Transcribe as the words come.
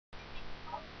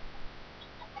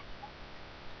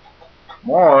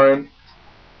Moin.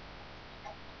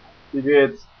 Wie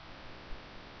geht's?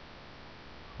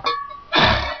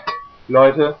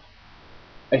 Leute,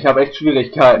 ich habe echt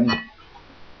Schwierigkeiten.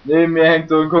 Neben mir hängt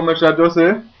so ein komischer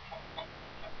Dussel.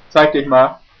 Zeig dich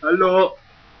mal. Hallo.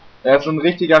 Er ist so ein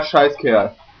richtiger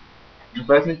Scheißkerl. Ich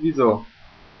weiß nicht wieso.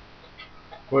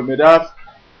 Holt mir das.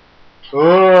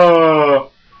 Oh.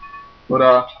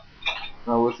 Oder,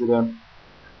 na, wo ist sie denn?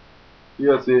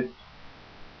 Hier ist sie.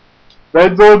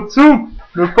 Wenn so ein Zug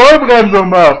eine Vollbremsung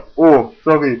macht. Oh,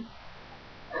 sorry.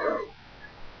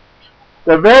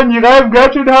 Dann werden die Reifen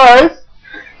ganz schön heiß.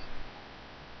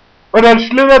 Und dann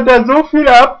schlimmert da so viel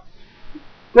ab,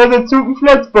 dass der Zug einen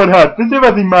Flatspot hat. Wisst ihr,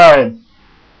 was ich meine?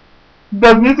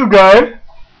 Das ist nicht so geil.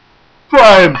 Vor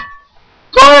allem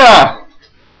teuer.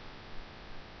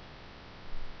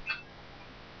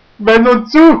 Wenn so ein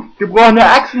Zug gebrochene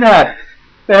Achsen hat,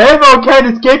 da helfen auch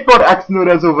keine Skateboard-Achsen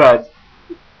oder sowas.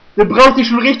 Dann braucht ihr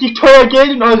schon richtig teuer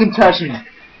Geld in euren Taschen.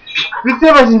 Wisst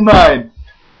ihr, was ich meine?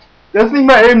 Das ist nicht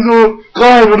mal eben so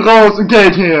rein und raus und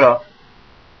Geld her.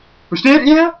 Versteht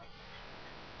ihr?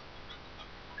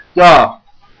 Ja.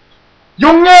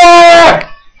 Junge!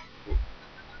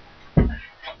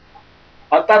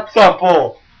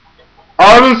 Atazzapo!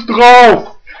 Alles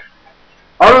drauf!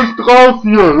 Alles drauf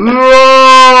hier!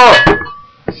 Ja!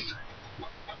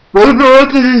 Wollen wir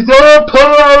heute die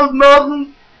Sommerpause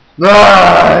ausmachen?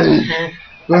 Nein!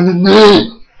 Also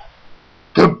nicht!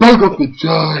 Der Bock auf die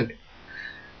Zeit!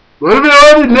 Wollen wir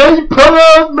heute die Lärchenpause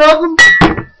ausmachen?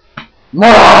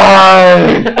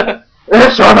 Nein!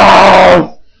 Ist schon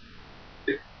auf!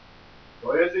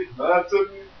 Soll jetzt den Knaller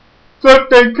zünden?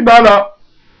 Zünd den Knaller!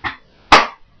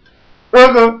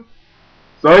 Irre!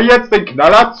 Soll ich jetzt den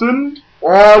Knaller zünden?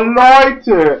 Oh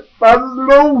Leute! Was ist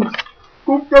los?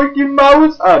 Guckt euch die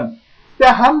Maus an! Ist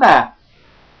der Hammer!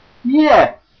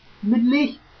 Hier! Mit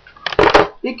Licht!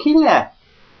 Der Killer!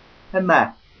 Hör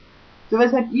mal!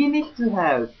 Sowas habt ihr nicht zu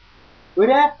Hause!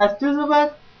 Oder? Hast du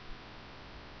sowas?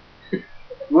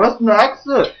 Du hast eine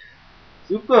Achse!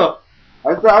 Super!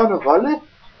 Hast du auch eine Rolle?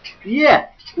 Hier!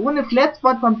 Ohne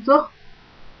Flatspot vom Zug!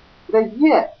 Oder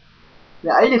hier!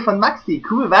 Eine alte von Maske!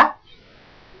 Cool, wa?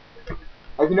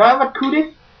 Also noch was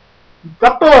Cooles?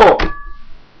 Zappo!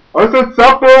 Also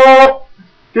Zappo!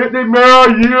 Geht nicht mehr!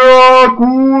 Hier!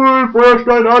 Cool!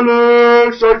 Feuerstein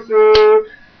alle! Scheiße!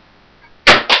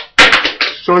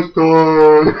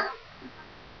 Scheiße!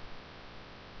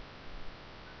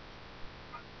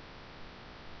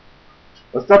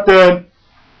 Was ist das denn?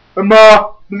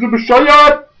 Immer, bist du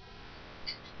bescheuert?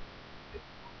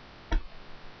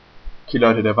 Okay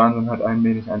Leute, der Wahnsinn hat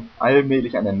allmählich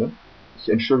ein Ende. Ich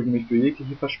entschuldige mich für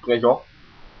jegliche Versprecher.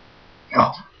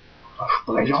 Ja,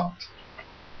 Versprecher.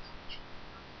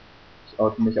 Ich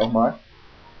oute mich auch mal.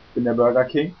 Ich bin der Burger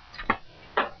King.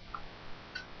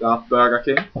 Darth Burger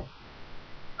King.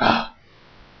 Ah,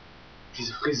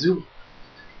 diese Frisur.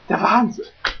 Der Wahnsinn.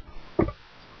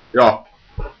 Ja.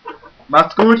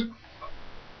 Macht's gut.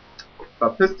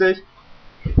 Verpiss dich.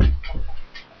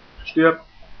 Stirb.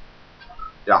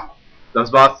 Ja,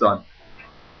 das war's dann.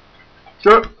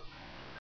 Tschö.